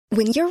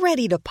When you're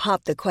ready to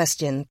pop the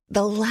question,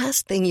 the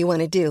last thing you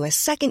want to do is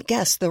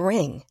second-guess the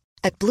ring.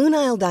 At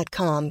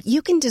BlueNile.com,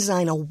 you can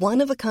design a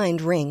one-of-a-kind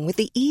ring with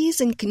the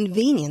ease and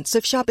convenience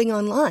of shopping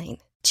online.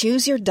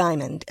 Choose your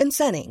diamond and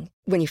setting.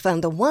 When you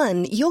find the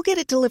one, you'll get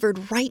it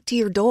delivered right to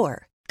your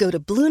door. Go to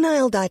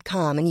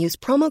BlueNile.com and use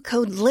promo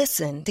code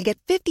LISTEN to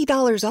get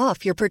 $50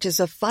 off your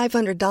purchase of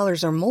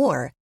 $500 or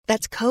more.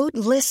 That's code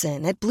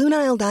LISTEN at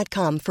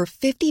BlueNile.com for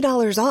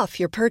 $50 off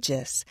your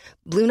purchase.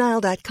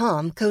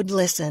 BlueNile.com, code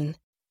LISTEN.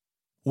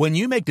 When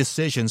you make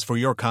decisions for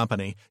your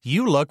company,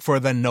 you look for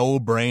the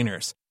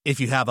no-brainers.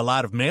 If you have a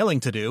lot of mailing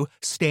to do,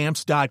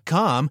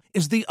 Stamps.com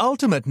is the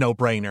ultimate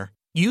no-brainer.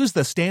 Use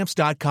the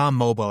Stamps.com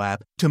mobile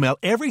app to mail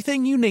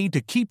everything you need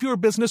to keep your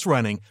business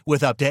running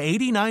with up to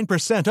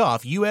 89%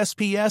 off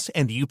USPS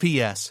and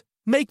UPS.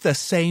 Make the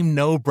same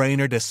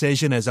no-brainer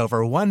decision as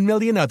over 1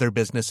 million other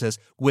businesses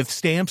with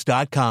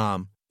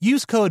Stamps.com.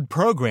 Use code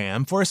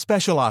PROGRAM for a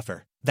special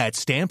offer. That's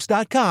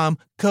Stamps.com,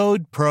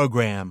 code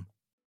PROGRAM.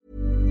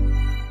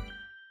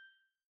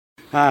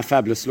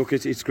 Fabulous. Look,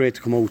 it's great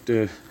to come out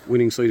the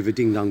winning side of a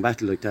ding-dong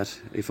battle like that.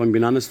 If I'm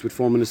being honest, with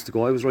 4 minutes to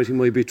go, I was writing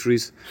my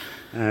obituaries.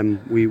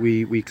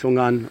 We clung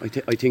on.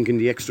 I think in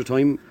the extra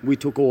time, we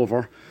took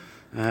over.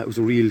 It was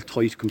a real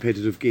tight,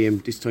 competitive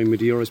game this time of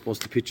the year. I suppose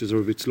the pitches are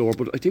a bit slower,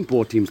 but I think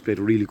both teams played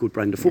a really good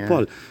brand of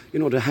football. Yeah. You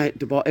know,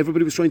 the ball,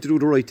 everybody was trying to do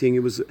the right thing.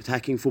 It was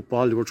attacking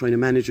football. They were trying to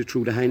manage it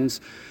through the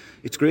hands.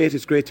 It's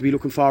great to be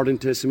looking forward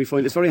into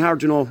semi-final. It's very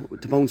hard, you know,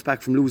 to bounce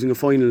back from losing a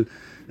final.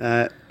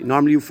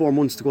 Normally you have 4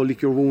 months to go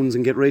lick your wounds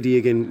and get ready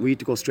again. We had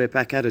to go straight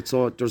back at it,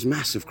 so there's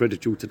massive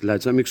credit due to the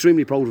lads. I'm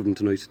extremely proud of them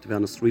tonight, to be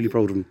honest, really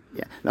proud of them.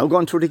 Yeah. Now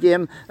going through the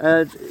game,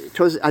 it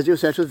was, as you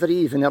said, it was very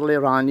even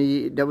earlier on.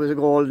 There was a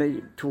goal,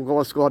 2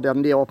 goals scored there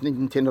in the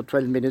opening 10 or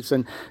 12 minutes,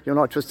 and you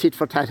know, it was tit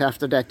for tat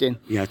after that then.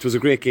 Yeah, it was a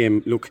great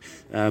game. Look,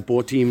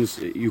 both teams,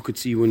 you could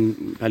see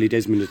when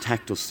Ballydesmond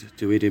attacked us,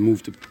 the way they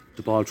moved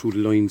the ball through the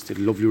lines. They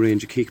had a lovely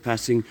range of kick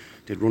passing.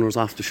 They had runners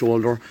off the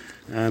shoulder.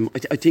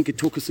 I think it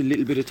took us a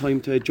little bit of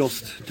time to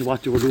adjust to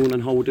what they were doing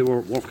and how they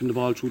were working the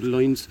ball through the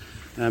lines.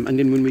 And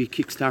then when we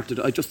kick-started,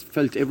 I just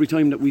felt every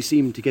time that we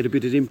seemed to get a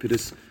bit of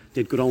impetus,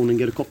 they'd go down and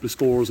get a couple of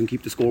scores and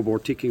keep the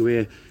scoreboard ticking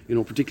away. You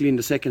know, particularly in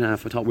the second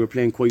half, I thought we were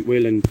playing quite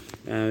well, and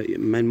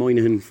Man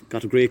Moynihan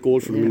got a great goal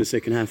from him in the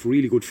second half,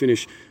 really good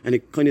finish, and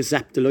it kind of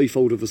zapped the life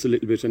out of us a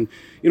little bit. And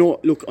you know,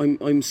 look,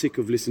 I'm sick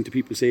of listening to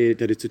people say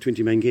that it's a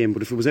 20-man game,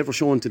 but if it was ever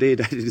shown today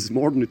that it is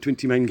more than a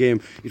 20-man game,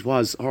 it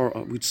was.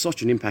 With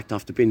such an impact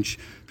off the bench,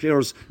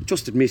 players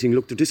just admitting,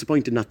 look, they're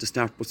disappointed not to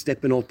start, but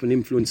stepping up and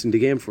influencing the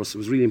game for us, it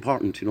was really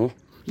important, you know.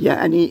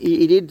 Yeah, and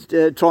he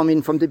did throw him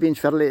in from the bench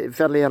fairly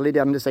early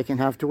there in the second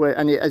half too.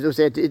 And as you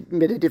said, it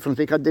made a difference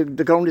because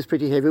the ground is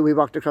pretty heavy. We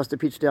walked across the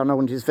pitch there now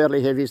and it's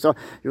fairly heavy, so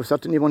you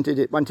certainly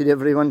wanted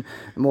everyone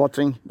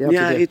motoring there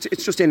today.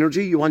 It's just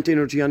energy. You want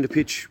energy on the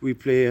pitch. We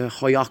play a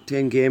high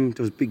octane game.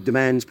 There's big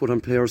demands put on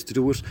players to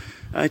do it.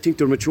 I think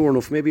they're mature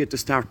enough. Maybe at the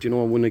start, you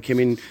know, when they came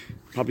in,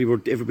 probably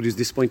everybody's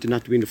disappointed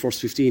not to be in the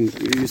first 15.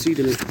 You see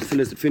the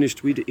fellas that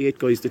finished, we had 8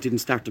 guys that didn't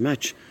start the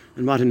match,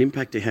 and what an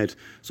impact they had.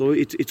 So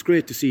it's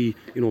great to see,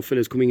 you know,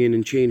 fellas coming in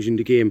and changing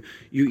the game.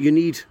 You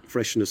need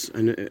freshness,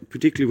 and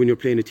particularly when you're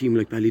playing a team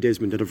like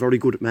Ballydesmond that are very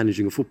good at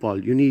managing a football,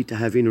 you need to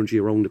have energy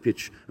around the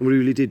pitch, and we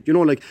really did. You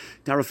know, like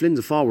Dara Flynn's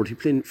a forward, he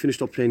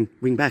finished up playing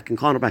wing back and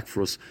corner back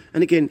for us,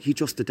 and again he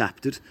just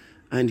adapted.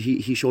 And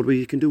he showed what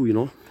he can do, you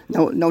know.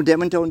 No, they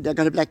went down. They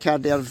got a black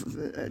card there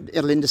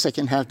early in the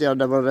second half. They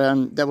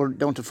were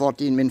down to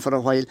 14 men for a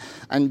while,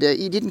 and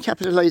he didn't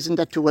capitalise on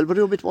that too well. Were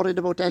you a bit worried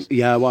about that?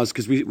 Yeah, I was,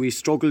 because we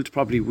struggled.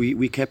 Probably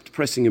we kept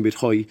pressing a bit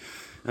high,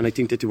 and I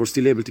think that they were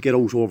still able to get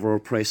out over our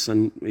press.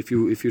 And if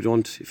you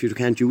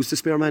can't use the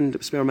spare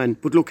man.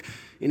 But look,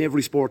 in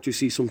every sport you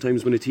see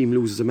sometimes when a team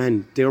loses a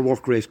man, their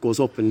work rate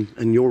goes up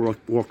and your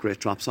work rate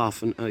drops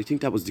off. And I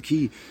think that was the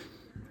key.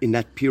 In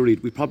that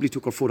period, we probably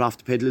took our foot off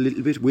the pedal a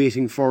little bit,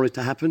 waiting for it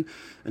to happen.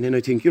 And then I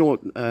think, you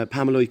know,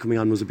 Pamela coming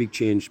on was a big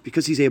change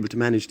because he's able to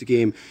manage the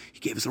game. He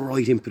gave us a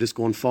right impetus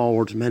going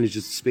forward,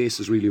 manages the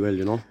spaces really well,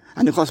 you know.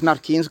 And of course,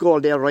 Mark Keane's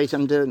goal there, right,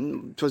 and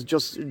it was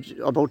just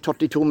about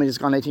 32 minutes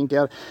gone, I think,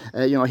 there.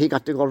 You know, he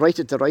got the goal right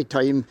at the right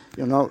time,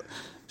 you know.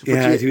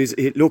 Yeah,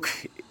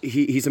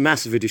 he's a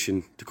massive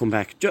addition to come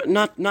back.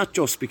 Not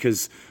just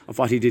because of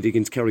what he did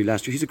against Kerry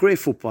last year. He's a great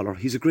footballer.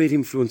 He's a great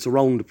influence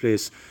around the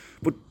place.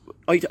 But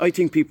I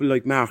think people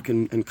like Mark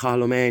and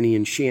Carl O'Mahony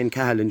and Shane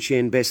Cahill and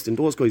Shane Best and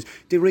those guys,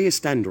 they raise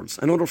standards.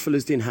 And other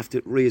fellas didn't have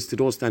to raise to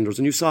those standards.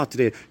 And you saw it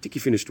today, I think he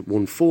finished at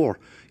 1-4.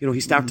 You know,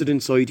 he started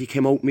inside, he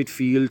came out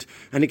midfield.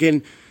 And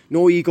again,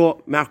 no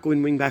ego, Mark go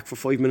in wing back for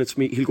 5 minutes,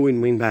 he'll go in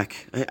wing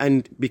back.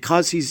 And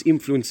because he's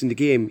influencing the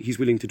game, he's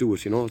willing to do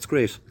it, you know, it's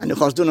great. And of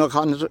course, Donald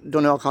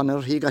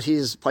O'Connor, he got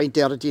his point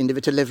there at the end of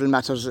it to level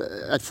matters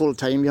at full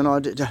time, you know.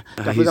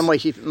 That was a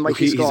mighty score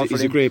for him.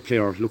 He's a great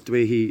player. Look, the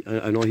way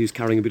I know he was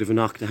carrying a bit of a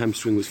knock, the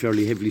hamstring was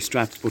fairly heavily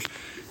strapped, but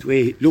the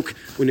way, look,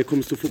 when it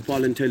comes to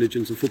football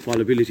intelligence and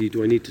football ability,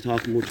 do I need to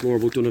talk much more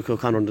about Donald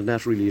O'Connor than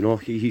that, really, you know?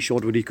 He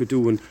showed what he could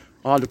do, and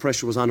all the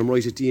pressure was on him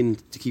right at the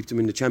end to keep them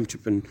in the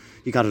championship, and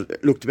he got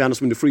it. Look, to be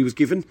honest, when the free was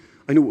given,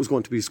 I knew it was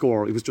going to be a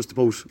score. It was just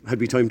about, had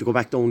we time to go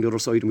back down the other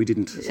side, and we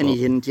didn't. And he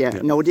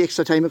didn't, No, the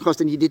extra time, of course,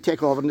 then he did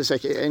take over in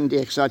the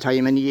extra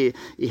time, and he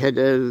had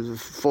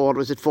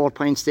 4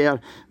 points there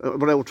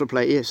without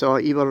reply, so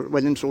he were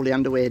well and truly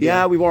on the way there.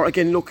 Yeah, we were.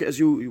 Again, look,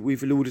 as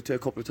we've alluded to a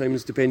couple of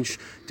times, the bench,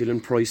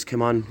 Dylan Price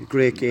came on,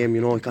 great game,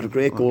 he got a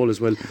great goal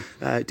as well.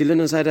 Dylan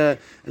has had a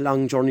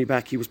long journey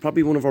back. He was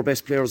probably one of our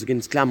best players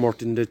against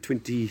Clanmort in the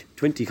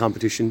 2020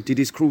 competition, did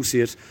his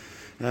cruciate.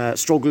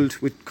 Struggled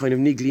with kind of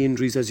niggly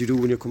injuries as you do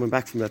when you're coming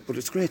back from that, but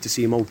it's great to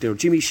see him out there.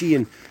 Jimmy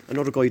Sheehan,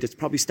 another guy that's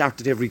probably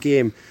started every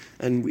game,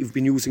 and we've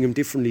been using him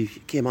differently. He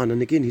came on,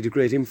 and again he had a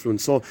great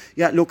influence. So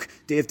yeah, look,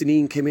 Dave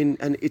Deneen came in,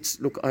 and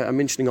I'm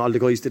mentioning all the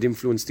guys that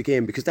influenced the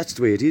game because that's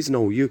the way it is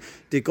now.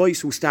 The guys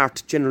who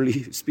start,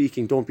 generally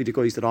speaking, don't be the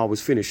guys that always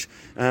finish.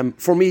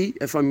 For me,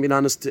 if I'm being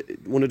honest,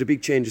 one of the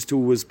big changes too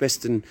was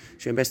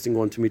Shane Beston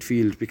going to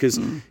midfield, because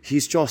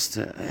he's just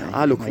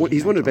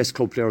he's one of the best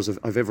club players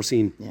I've ever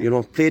seen.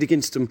 Played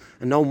against him,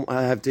 and now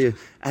I have the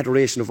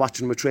adoration of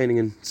watching him at training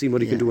and seeing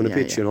what he can do on a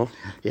pitch.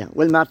 Yeah.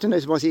 Well, Martin, I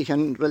suppose he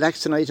can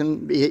relax tonight,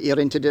 and you're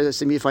into the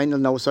semi-final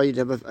now, so you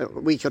have a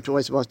week or two,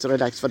 I suppose, to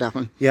relax for that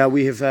one. Yeah,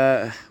 we have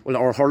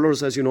our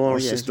hurlers, as you know, our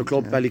sister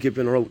club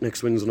Ballygiblin are out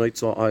next Wednesday night,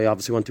 so I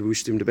obviously want to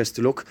wish them the best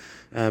of luck,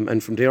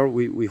 and from there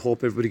we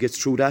hope everybody gets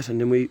through that,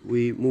 and then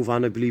we move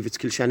on. I believe it's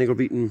Kilshannig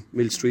beating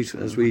Mill Street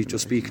as we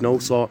just speak now,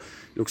 so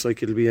looks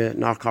like it'll be a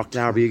North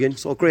derby again,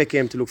 so a great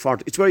game to look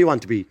forward to. It's where you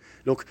want to be,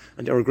 look,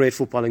 and they're a great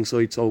footballing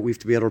side, so we have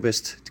to be at our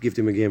best to give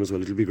them a game as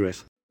well. It'll be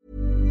great.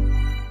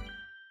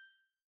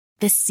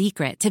 The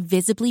secret to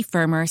visibly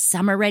firmer,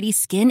 summer-ready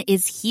skin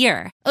is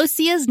here.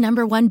 Osea's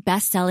 #1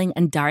 best-selling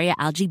Undaria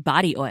Algae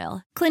Body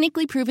Oil.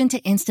 Clinically proven to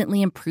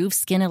instantly improve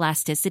skin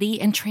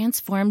elasticity and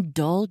transform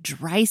dull,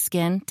 dry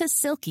skin to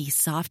silky,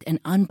 soft,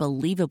 and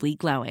unbelievably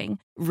glowing.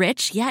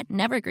 Rich yet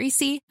never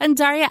greasy,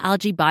 Undaria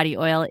Algae Body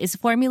Oil is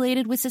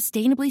formulated with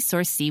sustainably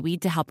sourced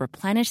seaweed to help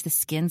replenish the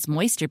skin's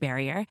moisture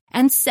barrier,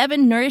 and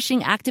 7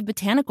 nourishing active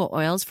botanical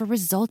oils for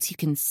results you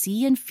can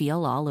see and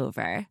feel all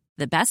over.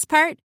 The best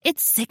part?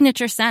 Its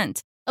signature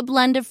scent. A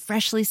blend of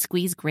freshly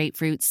squeezed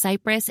grapefruit,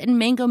 cypress, and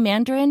mango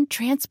mandarin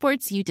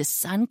transports you to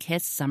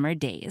sun-kissed summer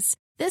days.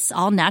 This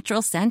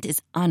all-natural scent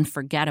is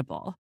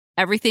unforgettable.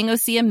 Everything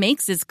Osea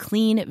makes is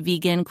clean,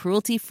 vegan,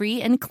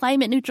 cruelty-free, and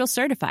climate-neutral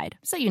certified,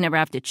 so you never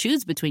have to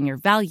choose between your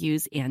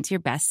values and your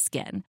best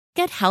skin.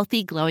 Get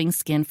healthy, glowing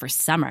skin for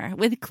summer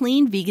with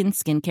clean, vegan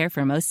skincare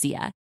from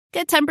Osea.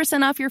 Get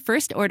 10% off your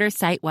first order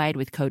site-wide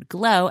with code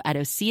GLOW at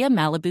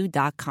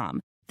OseaMalibu.com.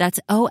 That's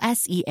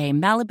OSEA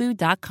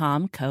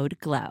Malibu.com, code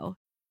GLOW.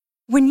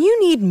 When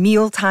you need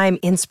mealtime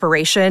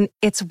inspiration,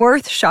 it's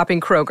worth shopping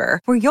Kroger,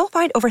 where you'll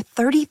find over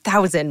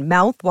 30,000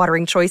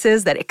 mouth-watering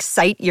choices that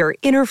excite your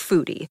inner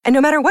foodie. And no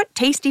matter what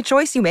tasty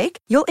choice you make,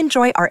 you'll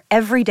enjoy our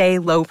everyday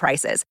low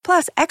prices,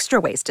 plus extra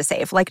ways to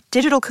save, like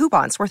digital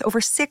coupons worth over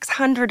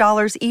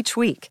 $600 each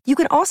week. You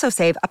can also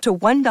save up to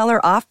 $1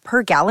 off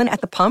per gallon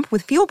at the pump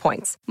with fuel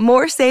points.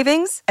 More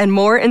savings and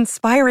more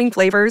inspiring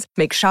flavors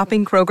make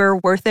shopping Kroger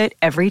worth it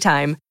every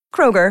time.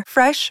 Kroger,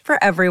 fresh for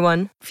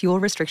everyone. Fuel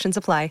restrictions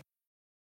apply.